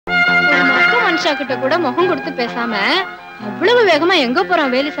மனுஷா கிட்ட கூட முகம் கொடுத்து பேசாம அவ்வளவு வேகமா எங்க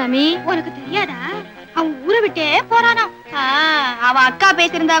போறான் வேலுசாமி? உனக்கு தெரியாதா? அவன் ஊரை விட்டே போறானா? அவ அக்கா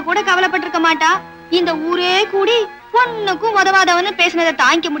பேசிருந்தா கூட கவலைப்பட்டிருக்க மாட்டா. இந்த ஊரே கூடி பொண்ணுக்கும் உதவாதவன்னு பேசினதை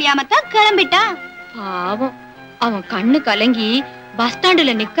தாங்கிக்க முடியாம தான் கிளம்பிட்டா. பாவம், அவன் கண்ணு கலங்கி பஸ்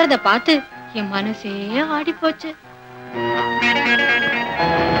ஸ்டாண்டுல நிக்கிறத பார்த்து என் மனசே ஆடி போச்சு.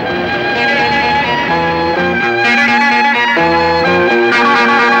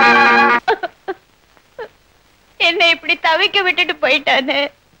 என்ன இப்படி தவிக்க விட்டுட்டு போயிட்டானே.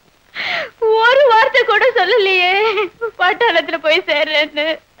 ஒரு வார்த்தை கூட சொல்லலையே பட்டாளத்துல போய் சேர்றேன்னு.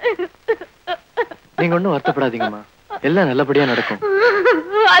 நீங்க ஒண்ணும் வருத்தப்படாதீங்கம்மா, எல்லாம் நல்லபடியா நடக்கும்.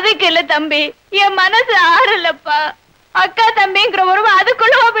 அதுக்கு இல்ல தம்பி, என் மனசு ஆறலப்பா. அக்கா தம்பிங்கிற உறவு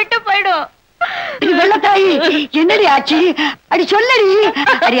அதுக்குள்ள விட்டு போயிடும். வெள்ளத்தாயி, என்னடி ஆச்சு? அடி சொல்லடி.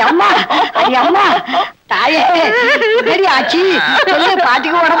 அடி அம்மா, அடி அம்மா, தாயே என்னடி ஆச்சு? சொல்லு,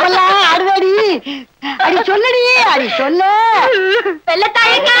 பாட்டிக்கு உடம்பெல்லாம் ஆடுதாடி. அடி சொல்லடி, அடி சொல்ல.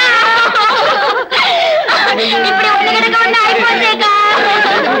 வெள்ளத்தாயிக்கா, இப்படி ஒண்ணு கிடக்க ஒண்ணு ஆயிப்போச்சேக்கா.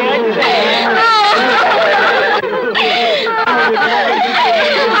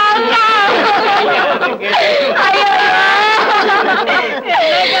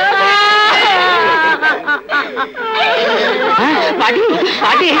 பாட்டி,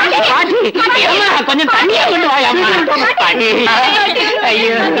 பாட்டி, பாட்டி, கொஞ்சம் தண்ணியா கொண்டு வாயா. பாட்டி,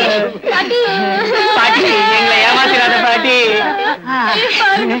 ஐயோ பாட்டி, எங்களை ஏமாத்திராத பாட்டி.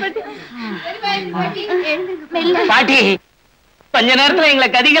 பாட்டி, கொஞ்ச நேரத்துல எங்களை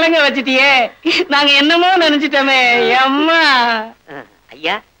கதிகலங்க வச்சிட்டியே. நாங்க என்னமோ நினைச்சிட்டோமே. அம்மா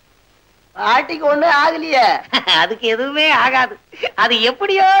ஐயா, பாட்டிக்கு ஒண்ணு ஆகலையே. அதுக்கு எதுவுமே ஆகாது. அது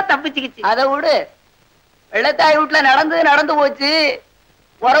எப்படியோ தப்பிச்சுக்கிச்சு. அதை விடு. வெள்ளத்தாய் வீட்டுல நடந்து போச்சு.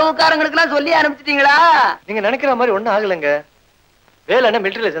 உறவுக்காரங்களுக்கு எல்லாம் சொல்லி அனுப்பிச்சிட்டீங்களா? நீங்க நினைக்கிற மாதிரி ஒண்ணும் ஆகலங்க. வேலை என்ன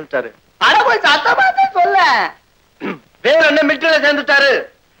மிலிட்டரியில சேர்ந்துட்டாரு. அட போய் சத்தமாத்தே சொல்ல. வேலை என்ன மிலிட்டரியில சேர்ந்துட்டாரு.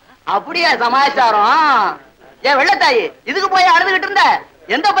 அப்படியா சமாச்சாரம்? ஏன் வெள்ளத்தாயி, இதுக்கு போய் அழுதுகிட்டு இருந்த?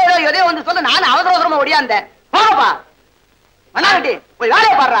 எந்த பயிரோ எதையோ வந்து சொல்ல. நான் அவசர அவசரமா ஒடியாந்தேன். போப்பா மண்ணாட்டி, போய்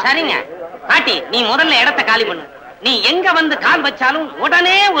வேலையை பாடுறா. சரிங்க பாட்டி, நீ முதல்ல இடத்தை காலி பண்ணு. நீ எங்க வந்து கால் வச்சாலும்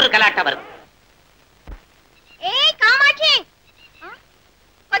உடனே ஒரு கலாட்டம் வரும். ஏய் காமாட்சி,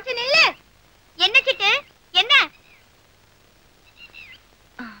 கொஞ்சம் நில்லு. என்ன சிட்டு, என்ன?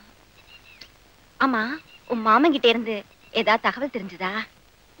 ஆமா, உன் மாமன் கிட்ட இருந்து ஏதாவது தகவல் தெரிஞ்சதா?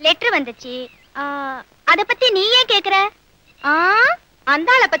 லெட்டர் வந்துச்சு. அத பத்தி நீ ஏன் கேக்குற? அந்த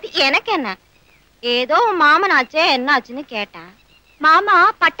ஆளை பத்தி எனக்கு என்ன? ஏதோ உன் மாமன் ஆச்சே, என்ன ஆச்சுன்னு கேட்டேன். மாமா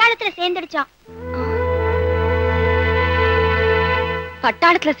பட்டாளத்துல சேர்ந்துடுச்சான்.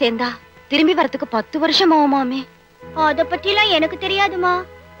 பட்டாளத்துல சேர்ந்தா திரும்பி வரத்துக்கு 10 வருஷம் ஆகுமாமே. அத பத்தி எல்லாம் எனக்கு தெரியாதுமா.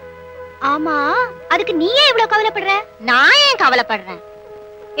 ஆமா, அதுக்கு நீ ஏன் இவ்வளவு கவலைப்படுற? நான் ஏன் கவலைப்படுறேன்?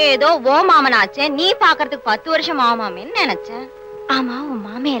 ஏதோ ஓ மாமன் ஆச்சே, நீ பாக்குறதுக்கு 10 வருஷம் ஆகுமாமேன்னு நினைச்சேன். ஆமா, உன்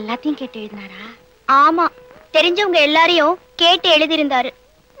மாமே எல்லாத்தையும் கேட்டு எழுதினாரா? ஆமா, தெரிஞ்சவங்க எல்லாரையும் கேட்டு எழுதியிருந்தாரு.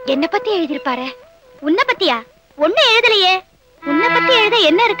 என்ன பத்தி எழுதிருப்பாரு? உன்னை பத்தியா? ஒண்ணு எழுதலையே. உன்னை பத்தி எழுத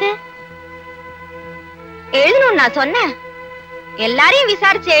என்ன இருக்கு? எழுதணும் நான் சொன்னேன். எல்லாரையும்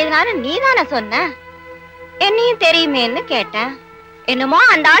விசாரிச்சு எழுதினாரு நீ தானே சொன்ன. என்னையும் தெரியுமேன்னு கேட்டேன். என்னமோ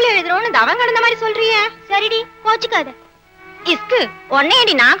அந்த ஆள் எழுதுறோன்னு தவம் கடந்த மாதிரி சொல்றிய. சரிடி, கோச்சுக்காத. இஸ்கு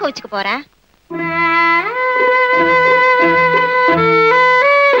உன்னையடி நான் கோச்சுக்க போறேன்.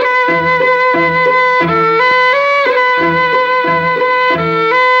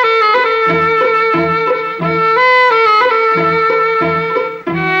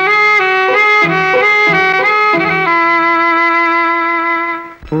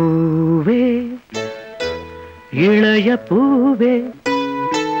 பூவே, இளைய பூவே,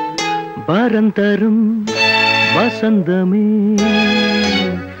 பரந்தரும் வசந்தமே,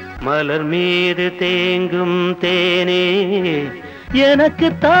 மலர் மீது தேங்கும் தேனே, எனக்கு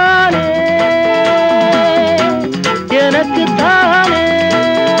தானே, எனக்கு தானே.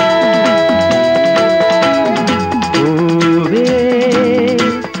 பூவே,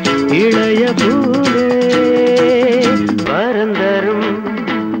 இளைய பூவே, பரந்தரும்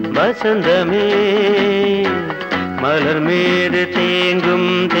வசந்தமே, மலர் மீது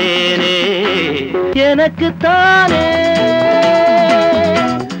தேங்கும் தேனே, எனக்கு தானே,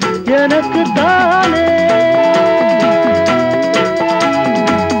 எனக்கு தானே.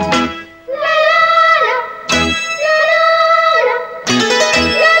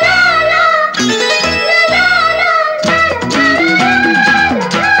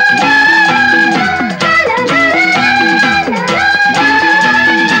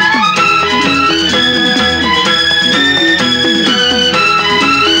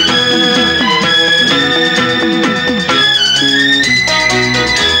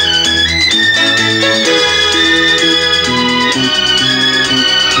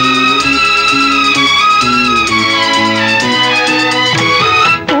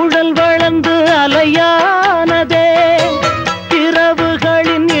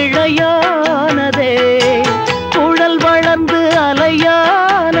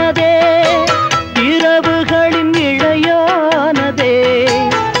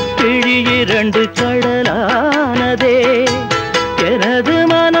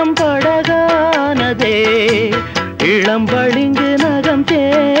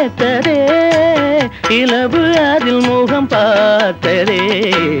 இலவு அதில் முகம் பார்த்ததே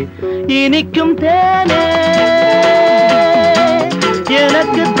இனிக்கும் தேனே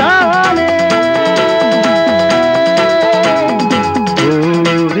எனக்கு தானே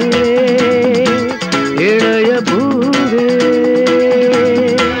பூவே இளைய பூவே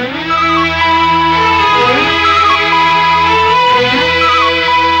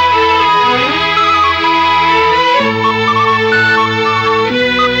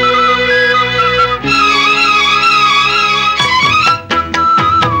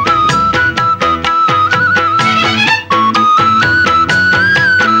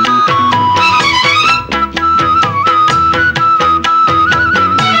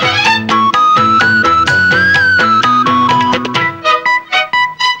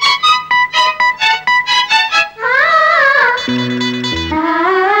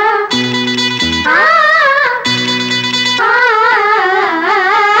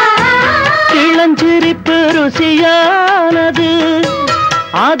ருசியானது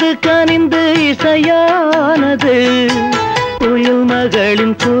அது கனிந்து இசையானது புயல்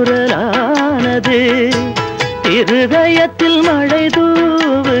மகளின் குரலானது இருதயத்தில் மழை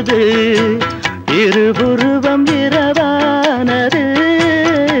தூவுது இருபுருவம் இரவானது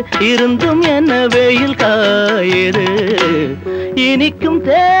இருந்தும் என்ன வெயில் காயுது இனிக்கும்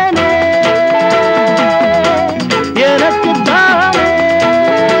தேனே எனக்கு தானே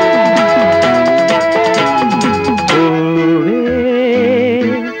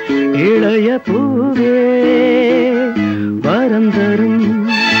பூவே வரந்தரும்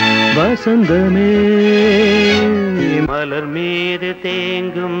வசந்தமே மலர் மீது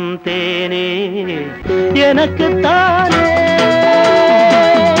தேங்கும் தேனே எனக்கு தானே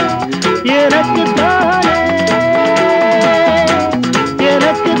எனக்கு தானே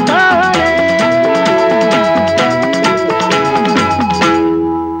எனக்கு தானே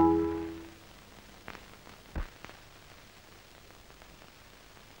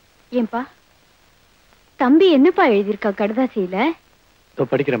ஏன்பா தம்பி என்னப்பா எழுதியிருக்கா கடுதாசியில?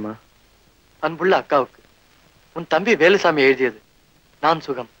 படிக்கிறேம்மா. அன்புள்ள அக்காவுக்கு உன் தம்பி வேலுசாமி எழுதியது. நான்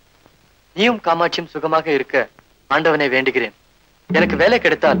சுகம், நீயும் காமாட்சியும் சுகமாக இருக்க ஆண்டவனை வேண்டுகிறேன். எனக்கு வேலை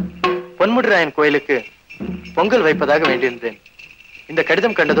கிடைத்தால் பொன்முடிராயன் கோயிலுக்கு பொங்கல் வைப்பதாக வேண்டியிருந்தேன். இந்த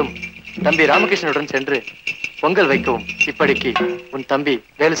கடிதம் கண்டதும் தம்பி ராமகிருஷ்ணனுடன் சென்று பொங்கல் வைக்கவும். இப்படிக்கு உன் தம்பி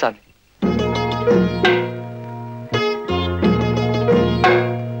வேலுசாமி.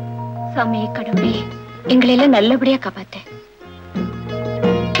 சாமி கடவுளே, எங்களெல்லாம் நல்லபடியா காப்பாத்து.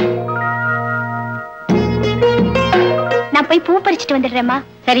 நான் போய் பூ பறிச்சுட்டு வந்துடுறேம்மா.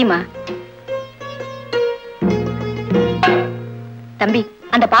 சரிம்மா. தம்பி,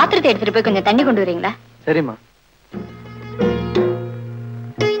 அந்த பாத்திரத்தை எடுத்துட்டு போய் கொஞ்சம் தண்ணி கொண்டு வரீங்களா? சரிம்மா.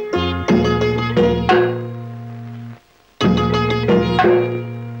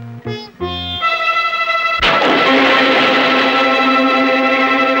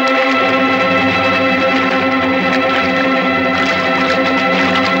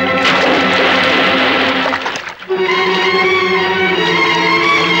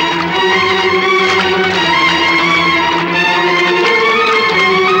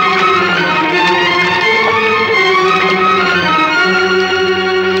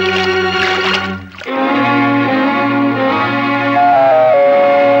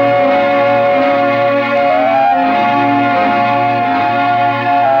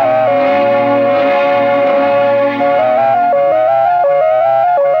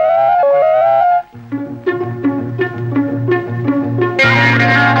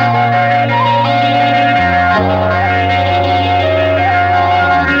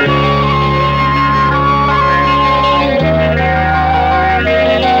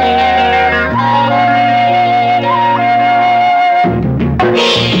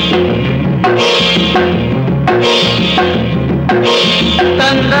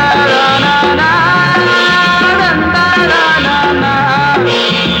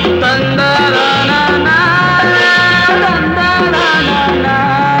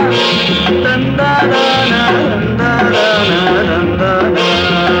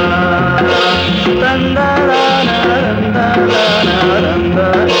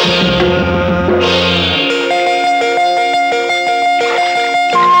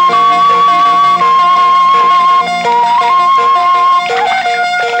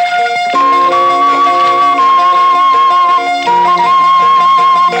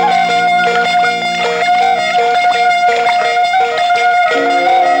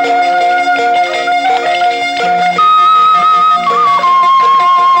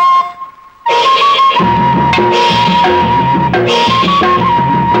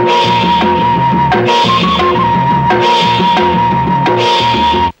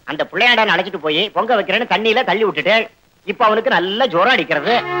 பிள்ளையாண்டான்னு அழைச்சிட்டு போய் பொங்க வைக்கிறேன்னு தண்ணியில தள்ளி விட்டுட்டு இப்ப அவனுக்கு நல்ல ஜுரம்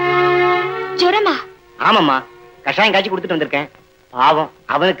அடிக்கிறது. ஜுரமா? ஆமாம்மா, கஷாயம் காய்ச்சி கொடுத்துட்டு வந்திருக்கேன். பாவம்,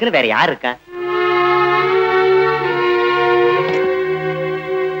 அவனுக்குன்னு வேற யாரு இருக்கா?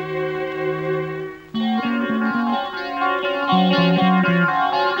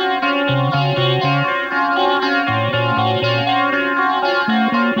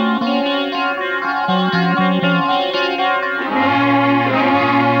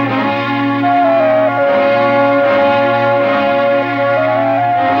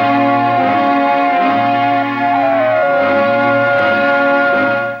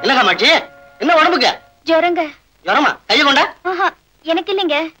 என்ன உடம்புக்கு ஜுரங்க? ஜுரமா? கைய கொண்டா? எனக்கு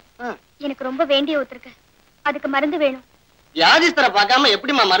இல்லைங்க, எனக்கு ரொம்ப வேண்டிய ஒருத்தருக்கு, அதுக்கு மருந்து வேணும். வியாதிஸ்தரை பார்க்காம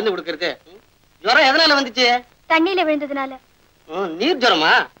எப்படிமா மருந்து கொடுக்கறது? ஜுரம் எதனால வந்துச்சு? தண்ணியில விழுந்ததுனால. நீர்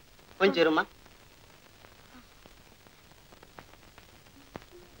ஜுரமா? கொஞ்சம் இருமா.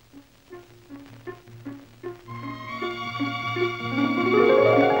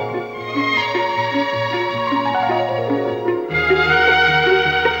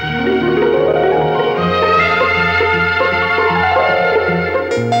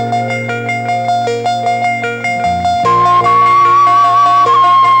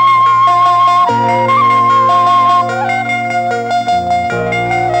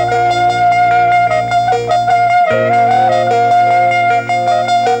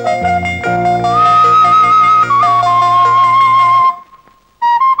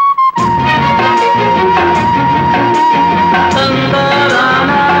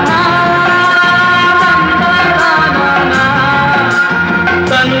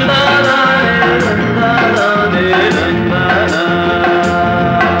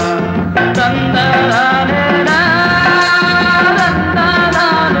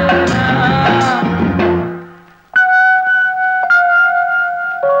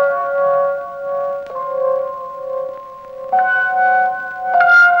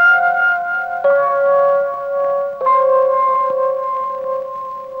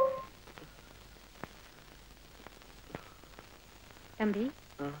 தம்பி,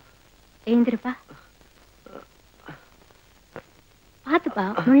 எழுந்திருப்பா. பாத்துப்பா,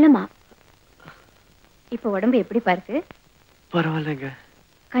 முள்ளமா. இப்ப உடம்பு எப்படி பாருக்கு? பரவாயில்லைங்க.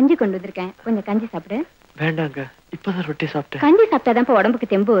 கஞ்சி கொண்டு வந்திருக்கேன், கொஞ்சம் கஞ்சி சாப்பிடு. வேண்டாங்க, இப்பதான் ரொட்டி சாப்பிட்டேன். கஞ்சி சாப்பிட்டாதான்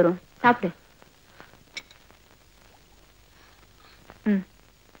உடம்புக்கு தெம்பு வரும். சாப்பிடு.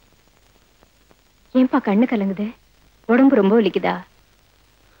 ஏன்பா கண்ணு கலங்குது? உடம்பு ரொம்ப வலிக்குதா?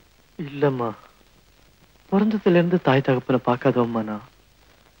 இல்லம்மா, பிறந்ததுல இருந்து தாய் தகப்பனை பார்க்காதவம்மா நான்.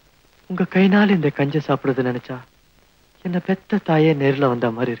 உங்க கைனால இந்த கஞ்சி சாப்பிடுறது நினைச்சா என்ன பெத்த தாயே நேர்ல வந்த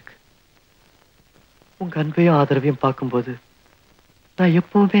மாதிரி இருக்கு. உங்க அன்பையும் ஆதரவையும் பார்க்கும்போது நான்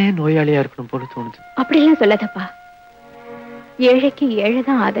எப்பவுமே நோயாளியா இருக்கணும் போல தோணுது. அப்படியெல்லாம் சொல்லாதப்பா, ஏழைக்கு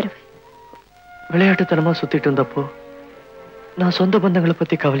ஏழைதான் ஆதரவு. விளையாட்டுத்தனமா சுத்திட்டு இருந்தப்போ நான் சொந்த பந்தங்களை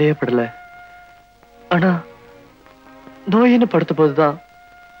பத்தி கவலையே படல. ஆனா நோயின்னு படுத்த போதுதான்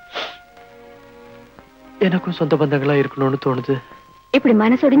எனக்கும் சொந்த பந்தங்களா இருக்கணும்னு தோணுது. இப்படி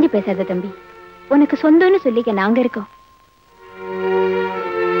மனசொடிஞ்சு பேசாத தம்பி, உனக்கு சொந்தம்னு சொல்லிக்க நாங்க இருக்கோம்.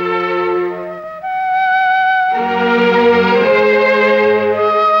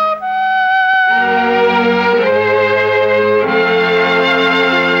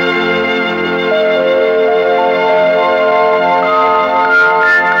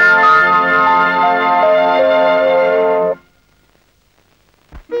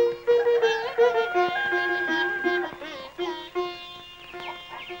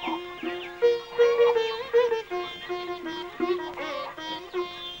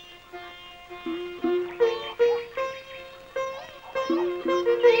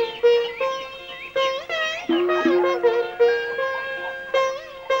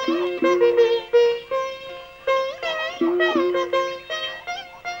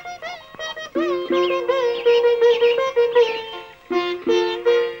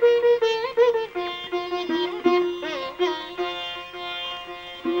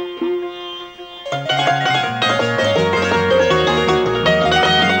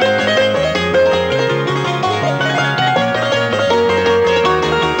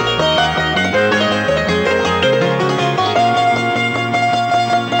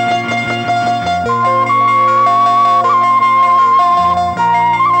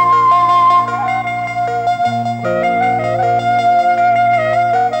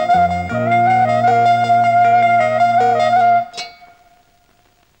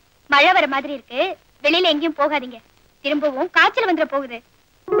 மாதிரி இருக்கு, வெளியில எங்கேயும் போகாதீங்க. திரும்பவும் காய்ச்சல் வந்துட போகுது.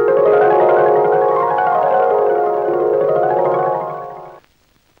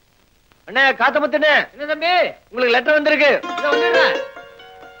 அண்ணே, காத்தமுத்துண்ணே. என்ன தம்பி, உங்களுக்கு லெட்டர் வந்திருக்கு.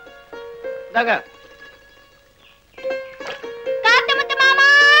 காத்தமுத்து மாமா,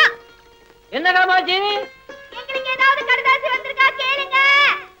 என்ன காமாட்சி? எங்களுக்கு ஏதாவது கடுதாசி வந்திருக்கா கேளுங்க.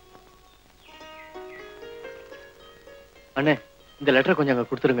 அண்ணே, இந்த லெட்டரை கொஞ்சம் அங்க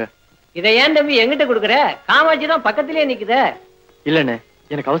கொடுத்துருங்க. இதை ஏன் தம்பி எங்கிட்ட கொடுக்குற? காமாட்சி தான் பக்கத்திலே நிக்குதே. இல்லண்ணே,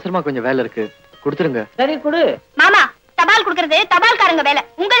 எனக்கு அவசரமா கொஞ்சம் வேலை இருக்கு, கொடுத்துருங்க. சரி கொடு. மாமா, தபால் குடுக்கறது தபால்காரங்க வேலை,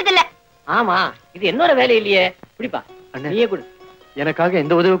 உங்களுக்கு இல்ல. ஆமா, இது என்னோட வேலை இல்லையே. பிடிப்பா அண்ணே, நீயே கொடு. எனக்காக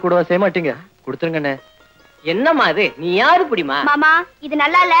எந்த உதவி கூடவா செய்ய மாட்டீங்க? கொடுத்துருங்கண்ணே. என்னம்மா இது? நீ யாரு பிடிமா? மாமா, இது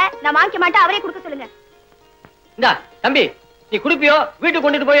நல்லா இல்ல, நான் வாங்கிக்க மாட்டேன், அவரே குடுக்க சொல்லுங்க. இந்தா தம்பி, நீ குடிப்பியோ வீட்டுக்கு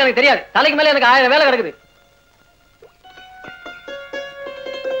கொண்டுட்டு போய் எனக்கு தெரியாது. தலைக்கு மேல எனக்கு 1000 வேலை கிடக்குது.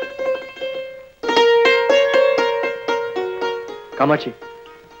 காமாட்சி,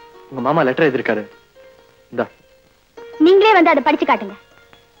 உங்க மாமா லெட்டர் எழுதிருக்காரு. இந்தா. நீங்களே வந்து அதை படிச்சு காட்டுங்க.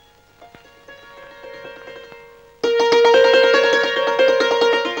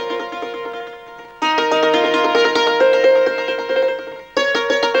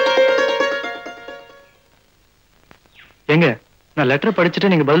 எங்க நான் லெட்டர் படிச்சுட்டு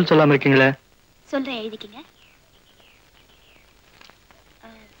நீங்க பதில் சொல்லாம இருக்கீங்களே? சொல்றேன், எழுதிக்கங்க.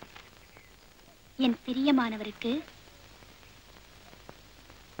 என் பிரியமானவருக்கு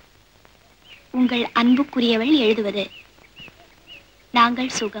உங்கள் அன்புக்குரியவள் எழுதுவது. நாங்கள்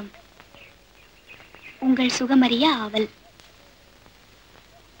சுகம், உங்கள் சுகமறிய ஆவல்.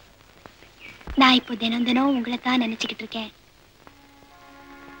 நான் இப்போ தினம் தினம் உங்களை தான் நினைச்சுக்கிட்டு இருக்கேன்.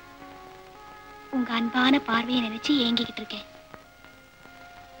 உங்க அன்பான பார்வையை நினைச்சு ஏங்கிக்கிட்டு இருக்கேன்.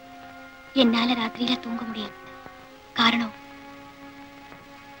 என்னால ராத்திரியில தூங்க முடியாது. காரணம்,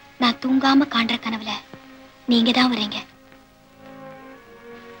 நான் தூங்காம காண்ற கனவுல நீங்க தான் வரீங்க.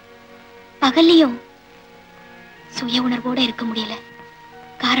 பகல்லையும் சுய உணர்வோட இருக்க முடியல.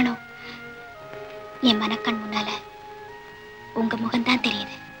 காரணம், என் மனக்கண் முன்னால உங்க முகம்தான்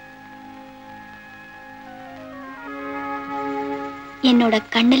தெரியுது. என்னோட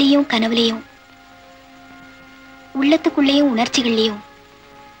கண்ணிலையும் கனவுலையும் உள்ளத்துக்குள்ளேயும் உணர்ச்சிகள்லையும்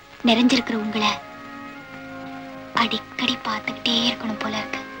நிறைஞ்சிருக்கிற உங்களை அடிக்கடி பார்த்துக்கிட்டே இருக்கணும் போல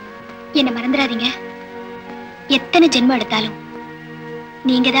இருக்கு. என்ன மறந்துடாதீங்க. எத்தனை ஜென்மம் எடுத்தாலும்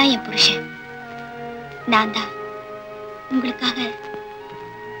நீங்க தான் என் புருஷன். நான் தான் உங்களுக்காக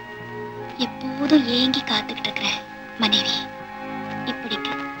எப்போதும் ஏங்கி காத்துக்கிட்டு இருக்கிற மனைவி.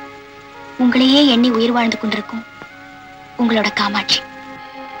 இப்படிக்கு உங்களையே எண்ணி உயிர் வாழ்ந்து கொண்டிருக்கும் உங்களோட காமாட்சி.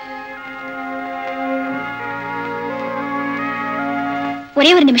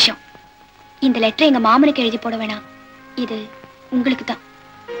 ஒரே ஒரு நிமிஷம், இந்த லெட்டர் எங்க மாமனுக்கு எழுதி போட வேணாம், இது உங்களுக்கு தான்.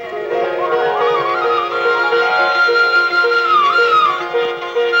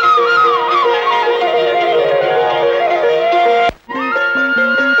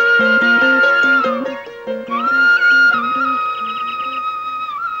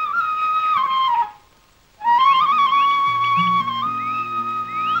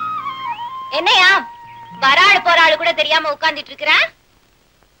 என்னையா வராடு போராடு கூட தெரியாம உட்கார்ந்துட்டு இருக்கிற?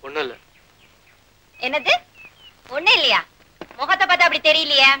 ஒண்ணும் இல்ல. என்னது ஒண்ணு இல்லையா? முகத்தை பார்த்தா அப்படி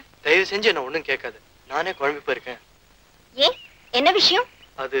தெரியலையே. தயவு செஞ்சு என்ன ஒண்ணும் கேட்காது, நானே குழம்பி போயிருக்கேன். ஏன், என்ன விஷயம்?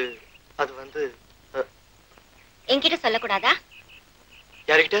 அது அது வந்து என்கிட்ட சொல்லக்கூடாதா?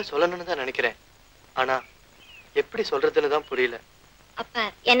 யார்கிட்ட சொல்லணும்னு தான் நினைக்கிறேன், ஆனா எப்படி சொல்றதுன்னு தான் புரியல. அப்ப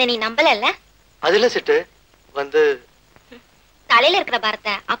என்ன நீ நம்பலல்ல? அதுல சிட்டு வந்து தலையில இருக்கிற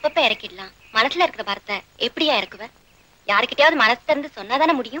பாரத்தை அப்பப்ப இறக்கிடலாம், மனசுல இருக்கிற பாரத்தை எப்படியா இறக்குவ? யாருக்கிட்டயாவது மனசு திறந்து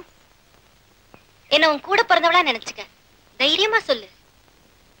சொன்னாதானே முடியும். என்ன உன் கூட பிறந்தவளா நினைச்சுக்க, தைரியமா சொல்லு.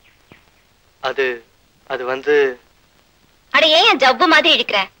 அது அது வந்து அட ஏன் என் ஜவ்வு மாதிரி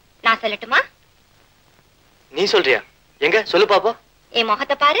இருக்கிற? நான் சொல்லட்டுமா? நீ சொல்றியா? எங்க சொல்லு பாப்போம். என்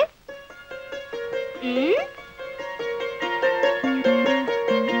முகத்தை பாரு.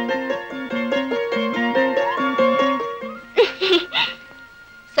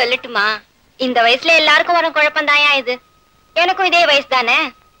 சொல்லட்டுமா? இந்த வயசுல எல்லாருக்கும் வரும் குழப்பம் தாயா இது. எனக்கும் இதே வயசு தானே.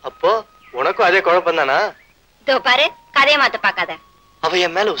 அப்போ உனக்கும் அதே குழப்பம் தானா? இதோ பாரு, கதையை மாத்த பாக்காத. அவ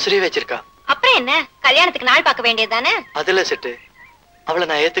என் மேல உசிரி வச்சிருக்கா. அப்புறம் என்ன, கல்யாணத்துக்கு நாள் பார்க்க வேண்டியது தானே? அதுல சிட்டு, அவளை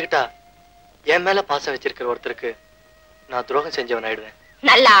நான் ஏத்துக்கிட்டா என் மேல பாசம் வச்சிருக்கிற ஒருத்தருக்கு நான் துரோகம் செஞ்சவன் ஆயிடுவேன்.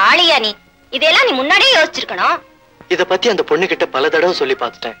 நல்ல ஆளியா நீ. இதெல்லாம் நீ முன்னாடியே யோசிச்சிருக்கணும். இத பத்தி அந்த பொண்ணு கிட்ட பல தடவை சொல்லி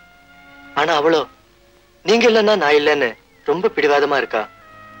பார்த்துட்டேன். ஆனா அவளோ நீங்க இல்லன்னா நான் இல்லன்னு ரொம்ப பிடிவாதமா இருக்கா.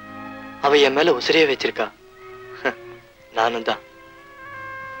 அவ என் மேல உசிரியே வச்சிருக்கா. நானும் தான்.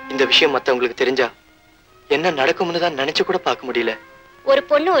 இந்த விஷயம் மத்தவங்களுக்கு தெரிஞ்சா என்ன நடக்கும்னு தான் நினைச்சு கூட பார்க்க முடியல. ஒரு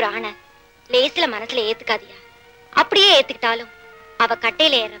பொண்ணு ஒரு ஆணை லேசில மனசுல ஏத்துக்காதியா. அப்படியே ஏத்துக்கிட்டாலும் அவ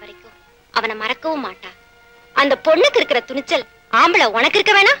கட்டையில ஏற வரைக்கும் அவனை மறக்கவும் மாட்டா. அந்த பொண்ணுக்கு இருக்கிற துணிச்சல் ஆம்பளை உனக்கு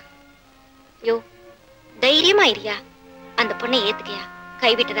இருக்க வேணா? யோ, தைரியமா இருயா. அந்த பொண்ணை ஏத்துக்கையா,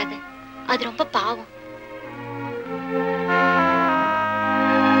 கைவிட்டுறாத. அது ரொம்ப பாவம்.